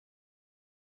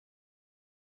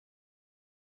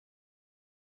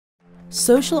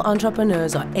Social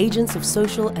entrepreneurs are agents of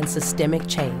social and systemic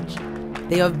change.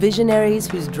 They are visionaries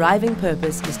whose driving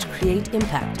purpose is to create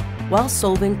impact while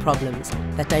solving problems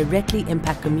that directly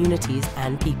impact communities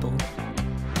and people.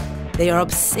 They are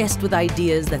obsessed with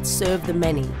ideas that serve the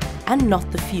many and not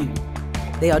the few.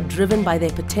 They are driven by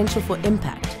their potential for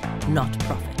impact, not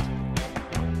profit.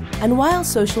 And while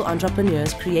social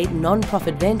entrepreneurs create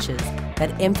non-profit ventures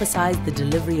that emphasize the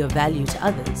delivery of value to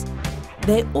others,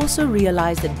 they also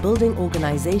realize that building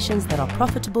organizations that are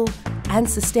profitable and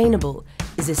sustainable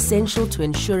is essential to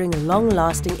ensuring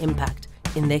long-lasting impact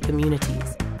in their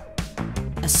communities.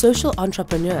 A social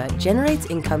entrepreneur generates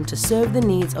income to serve the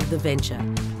needs of the venture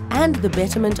and the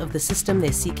betterment of the system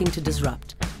they're seeking to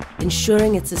disrupt,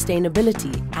 ensuring its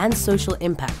sustainability and social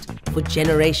impact for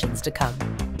generations to come.